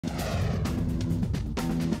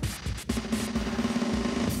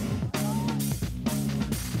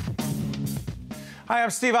Hi, I'm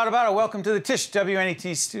Steve Adubato. Welcome to the Tisch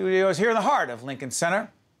WNET studios here in the heart of Lincoln Center.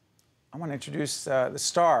 I want to introduce the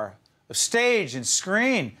star of stage and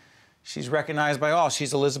screen. She's recognized by all.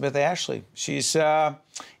 She's Elizabeth Ashley. She's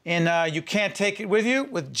in You Can't Take It With You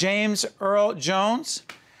with James Earl Jones.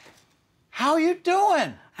 How are you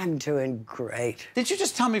doing? I'm doing great. Did you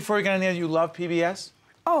just tell me before we got in there you love PBS?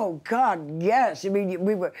 Oh, God, yes. I mean,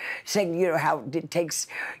 we were saying, how it takes,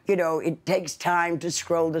 it takes time to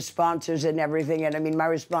scroll the sponsors and everything. And I mean, my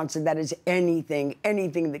response to that is anything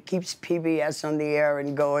that keeps PBS on the air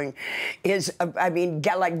and going is,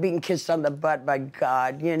 like being kissed on the butt by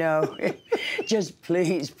God, Just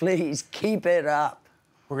please keep it up.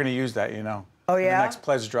 We're going to use that, Oh, yeah? In the next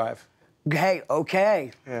pledge drive. Hey,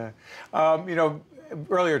 okay. Yeah.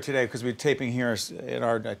 Earlier today, because we're taping here at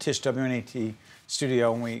our Tisch WNET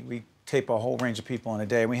studio, and we tape a whole range of people in a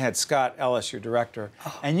day, and we had Scott Ellis, your director,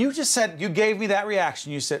 and you just said, you gave me that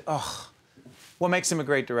reaction. You said, oh, what makes him a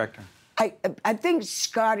great director? I think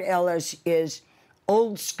Scott Ellis is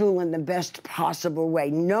old school in the best possible way.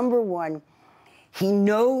 Number one, he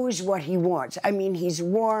knows what he wants. I mean, he's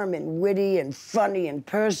warm and witty and funny and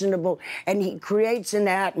personable, and he creates an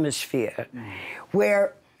atmosphere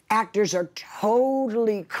where actors are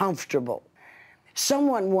totally comfortable.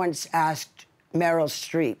 Someone once asked Meryl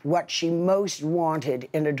Streep what she most wanted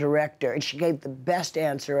in a director, and she gave the best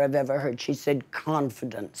answer I've ever heard. She said,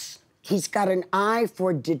 confidence. He's got an eye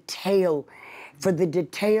for detail, for the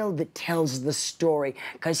detail that tells the story,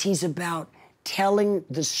 because he's about telling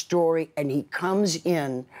the story, and he comes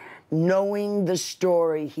in knowing the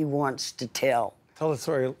story he wants to tell. Tell the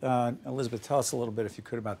story, Elizabeth, tell us a little bit, if you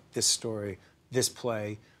could, about this story, this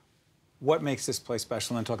play. What makes this play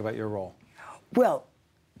special, and then talk about your role. Well,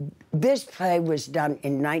 this play was done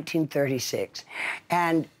in 1936,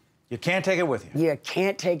 and you can't take it with you. You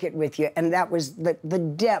can't take it with you, and that was the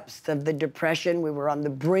depth of the Depression. We were on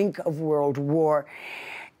the brink of World War,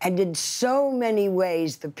 and in so many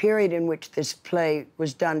ways, the period in which this play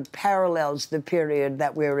was done parallels the period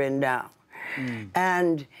that we're in now.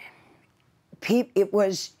 And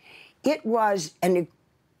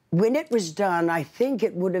when it was done, I think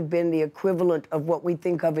it would have been the equivalent of what we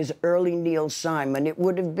think of as early Neil Simon. It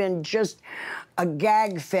would have been just a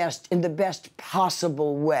gag fest in the best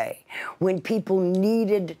possible way, when people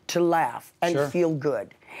needed to laugh and feel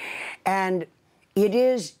good. And it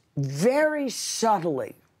is very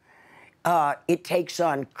subtly, it takes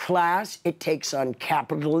on class, it takes on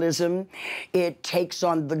capitalism, it takes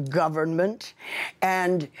on the government,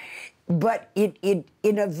 but it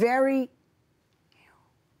in a very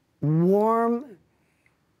warm,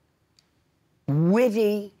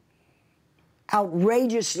 witty,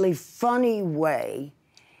 outrageously funny way,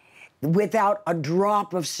 without a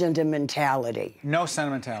drop of sentimentality. No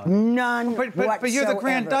sentimentality? None whatsoever. But you're the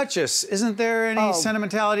Grand Duchess. Isn't there any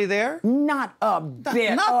sentimentality there? Not a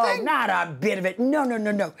bit. Nothing? Oh, not a bit of it. No.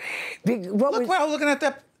 Look, well, looking at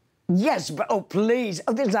that. Yes, but, oh, please.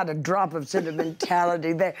 Oh, there's not a drop of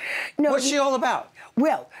sentimentality there. No. What's she all about?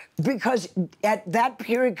 Well, because at that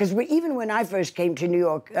period, because even when I first came to New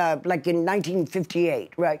York, like in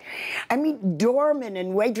 1958, right? I mean, doormen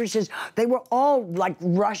and waitresses, they were all like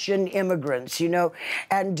Russian immigrants,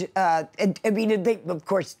 And I mean, of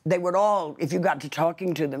course, they would all, if you got to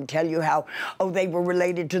talking to them, tell you how, they were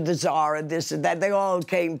related to the Tsar and this and that. They all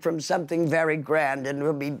came from something very grand, and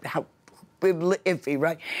I mean, how iffy,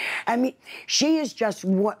 right? I mean, she is just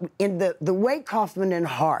in the way Kaufman and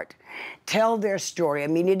Hart tell their story. I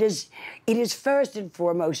mean, it is first and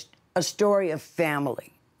foremost a story of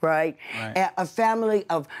family, right? A family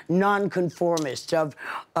of nonconformists, of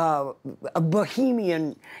a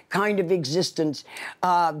bohemian kind of existence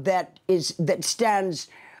that stands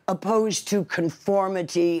opposed to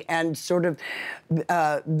conformity and sort of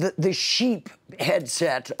the sheep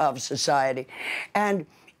headset of society. And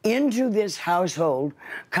into this household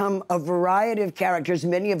come a variety of characters,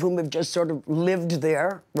 many of whom have just sort of lived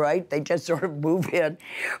there, right? They just sort of move in.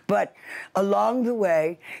 But along the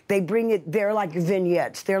way, they're like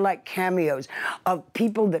vignettes, they're like cameos of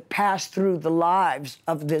people that pass through the lives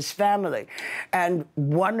of this family. And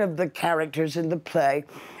one of the characters in the play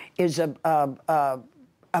is a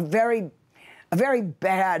very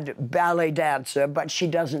bad ballet dancer, but she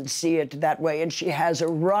doesn't see it that way. And she has a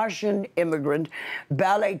Russian immigrant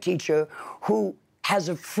ballet teacher who has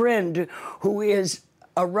a friend who is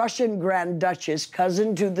a Russian Grand Duchess,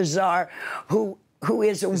 cousin to the Tsar, who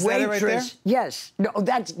is a waitress. That it right there? Yes. No,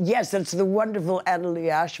 that's the wonderful Annalie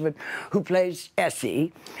Ashford who plays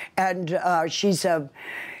Essie. And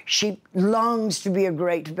she longs to be a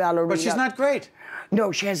great ballerina. But she's not great.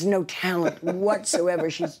 No, she has no talent whatsoever.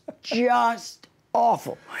 She's just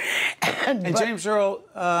awful. And James Earl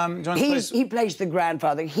Jones plays... He plays the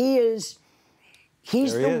grandfather. He's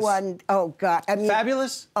the one. Oh God! I mean,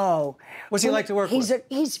 fabulous. Oh, what's he like to work with?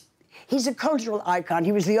 He's a cultural icon.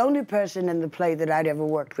 He was the only person in the play that I'd ever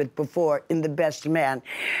worked with before in The Best Man,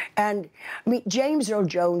 and I mean James Earl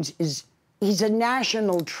Jones he's a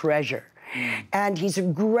national treasure. And he's a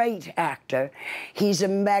great actor. He's a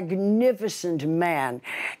magnificent man.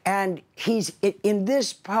 And he's in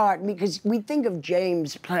this part, because we think of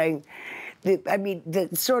James playing the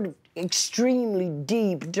sort of extremely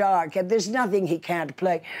deep, dark, and there's nothing he can't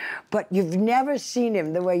play. But you've never seen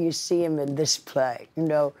him the way you see him in this play, you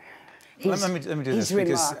know. Let me do this,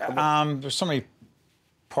 because there's so many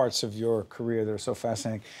parts of your career that are so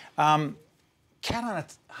fascinating. Cat on a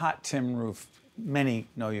Hot Tin Roof, many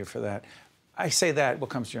know you for that. I say that, what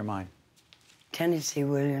comes to your mind? Tennessee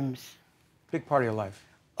Williams. Big part of your life.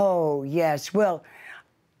 Oh, yes. Well,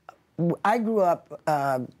 I grew up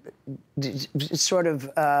sort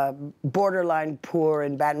of borderline poor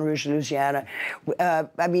in Baton Rouge, Louisiana.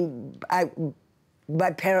 I mean, I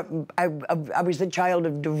was the child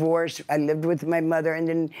of divorce. I lived with my mother, and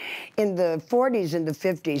then in the 40s and the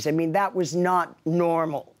 50s, I mean, that was not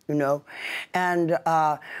normal, you know. And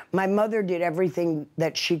my mother did everything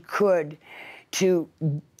that she could to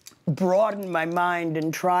broaden my mind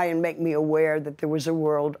and try and make me aware that there was a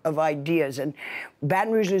world of ideas. And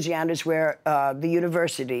Baton Rouge, Louisiana is where the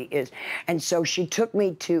university is. And so she took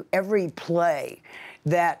me to every play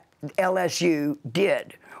that LSU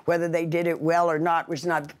did. Whether they did it well or not was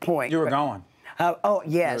not the point. You were going. Oh,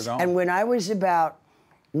 yes. And when I was about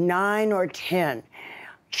 9 or 10,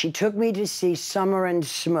 she took me to see Summer and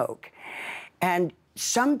Smoke. And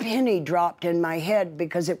some penny dropped in my head,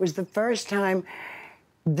 because it was the first time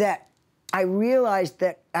that I realized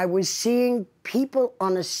that I was seeing people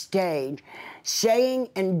on a stage saying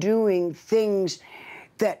and doing things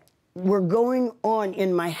that were going on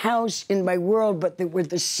in my house, in my world, but that were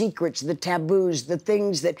the secrets, the taboos, the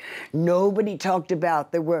things that nobody talked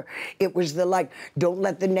about. It was the like, don't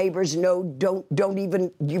let the neighbors know, don't even,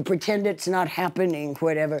 you pretend it's not happening,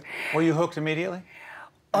 whatever. Were you hooked immediately?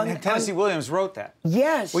 Tennessee Williams wrote that.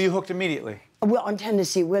 Yes. Were you hooked immediately? Well, on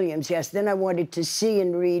Tennessee Williams, yes. Then I wanted to see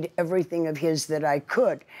and read everything of his that I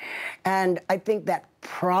could. And I think that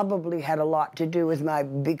probably had a lot to do with my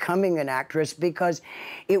becoming an actress, because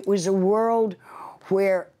it was a world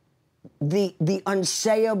where the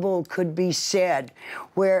unsayable could be said,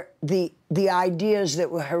 where the ideas that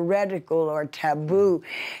were heretical or taboo,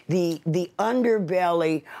 the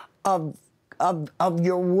underbelly of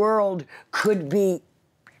your world could be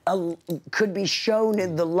shown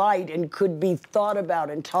in the light and could be thought about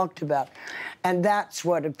and talked about. And that's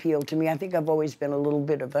what appealed to me. I think I've always been a little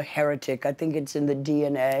bit of a heretic. I think it's in the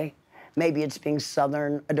DNA. Maybe it's being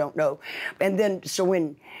Southern, I don't know. And then,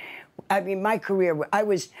 my career,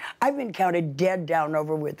 I've been counted dead, down,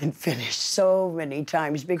 over with, and finished so many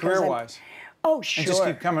times because career-wise? Oh, sure. And just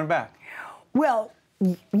keep coming back? Well,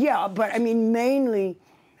 yeah, but I mean, mainly,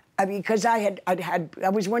 because I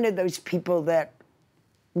was one of those people that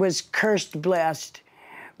was cursed blessed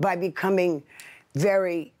by becoming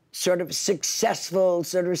very sort of successful,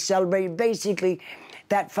 sort of celebrated. Basically,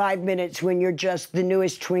 that 5 minutes when you're just the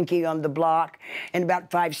newest Twinkie on the block, in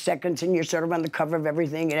about 5 seconds, and you're sort of on the cover of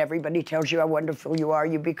everything, and everybody tells you how wonderful you are.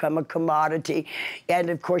 You become a commodity, and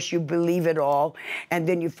of course you believe it all, and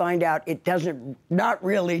then you find out it not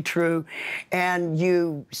really true, and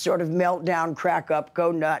you sort of melt down, crack up,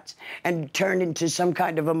 go nuts, and turn into some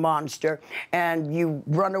kind of a monster, and you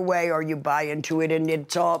run away or you buy into it, and it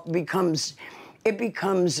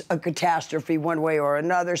becomes a catastrophe one way or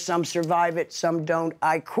another. Some survive it, some don't.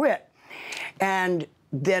 I quit. And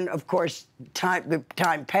then, of course, the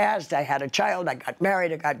time passed. I had a child. I got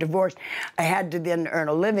married. I got divorced. I had to then earn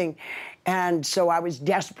a living. And so I was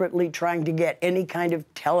desperately trying to get any kind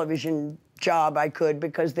of television job I could,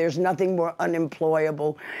 because there's nothing more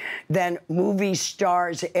unemployable than movie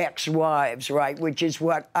stars' ex-wives, right? Which is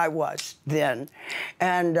what I was then.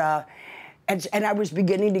 And I was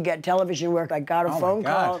beginning to get television work. I got a phone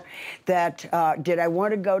call that, did I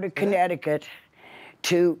want to go to Connecticut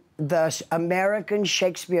to the American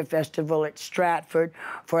Shakespeare Festival at Stratford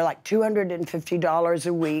for like $250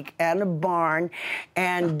 a week and a barn,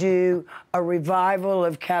 and do a revival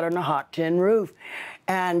of Cat on a Hot Tin Roof.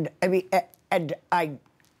 And I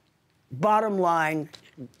bottom line,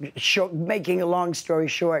 making a long story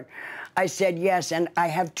short, I said yes, and I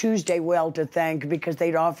have Tuesday Well to thank, because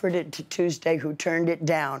they'd offered it to Tuesday, who turned it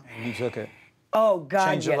down. And you took it. Oh,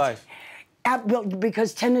 God, Changed your life. Well,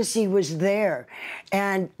 because Tennessee was there,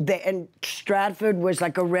 and Stratford was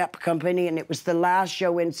like a rep company, and it was the last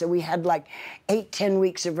show in, so we had like 8-10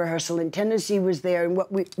 weeks of rehearsal, and Tennessee was there. And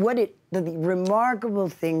the remarkable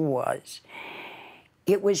thing was,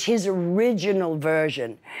 it was his original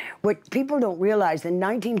version. What people don't realize, in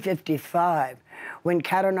 1955, when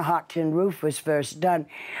Cat on a Hot Tin Roof was first done,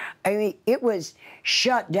 I mean, it was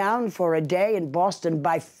shut down for a day in Boston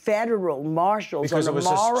by federal marshals because on a it was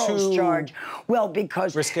just morals too charge. Well,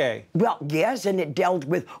 because risque. Well, yes, and it dealt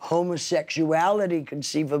with homosexuality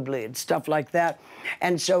conceivably and stuff like that.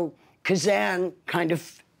 And so Kazan kind of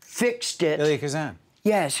fixed it. Elia Kazan.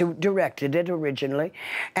 Yes, who directed it originally.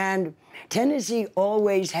 And Tennessee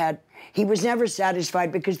always had, he was never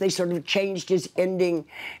satisfied because they sort of changed his ending.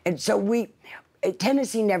 And so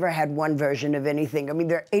Tennessee never had one version of anything. I mean,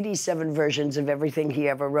 there are 87 versions of everything he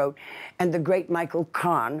ever wrote. And the great Michael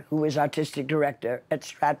Kahn, who was artistic director at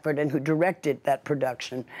Stratford and who directed that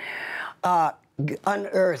production,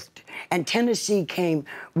 unearthed. And Tennessee came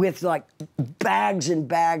with like bags and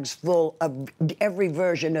bags full of every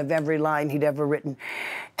version of every line he'd ever written.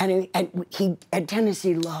 And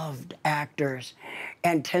Tennessee loved actors.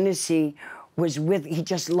 And Tennessee he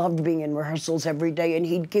just loved being in rehearsals every day, and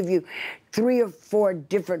he'd give you 3 or 4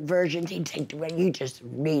 different versions. He'd say, well, you just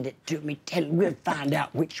read it to me, we'll find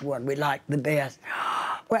out which one we like the best.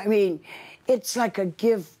 Well, I mean, it's like a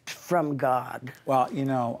gift from God. Well, you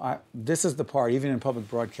know, this is the part, even in public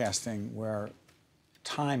broadcasting, where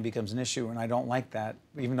time becomes an issue, and I don't like that,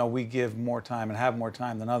 even though we give more time and have more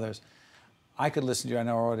time than others. I could listen to you, I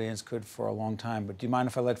know our audience could, for a long time, but do you mind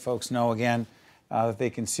if I let folks know again that they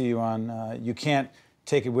can see you on You Can't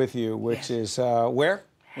Take It With You, which is where?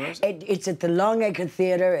 Where is it? It's at the Longacre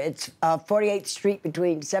Theater. It's 48th Street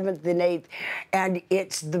between 7th and 8th, and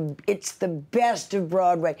it's the best of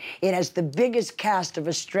Broadway. It has the biggest cast of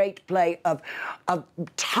a straight play of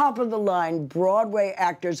top-of-the-line Broadway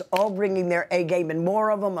actors all bringing their A game, and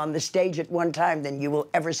more of them on the stage at one time than you will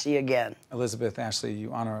ever see again. Elizabeth Ashley,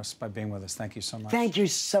 you honor us by being with us. Thank you so much. Thank you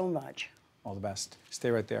so much. All the best. Stay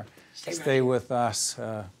right there. Stay right with us.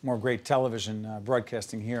 More great television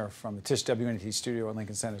broadcasting here from the Tisch WNET studio at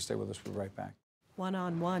Lincoln Center. Stay with us. We'll be right back.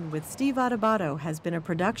 One-on-One with Steve Adubato has been a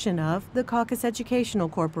production of the Caucus Educational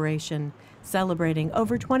Corporation, celebrating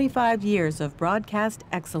over 25 years of broadcast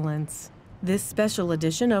excellence. This special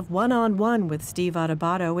edition of One-on-One with Steve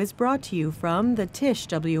Adubato is brought to you from the Tisch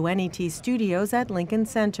WNET studios at Lincoln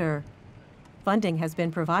Center. Funding has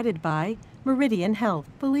been provided by Meridian Health,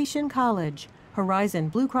 Felician College, Horizon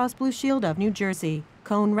Blue Cross Blue Shield of New Jersey,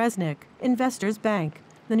 Cone Resnick, Investors Bank,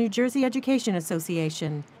 the New Jersey Education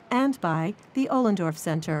Association, and by the Ohlendorf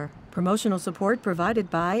Center. Promotional support provided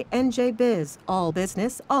by NJ Biz, All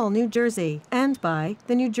Business, All New Jersey, and by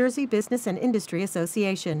the New Jersey Business and Industry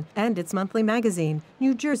Association and its monthly magazine,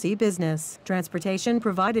 New Jersey Business. Transportation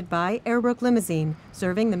provided by Airbrook Limousine,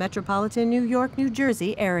 serving the metropolitan New York, New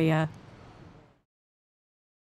Jersey area.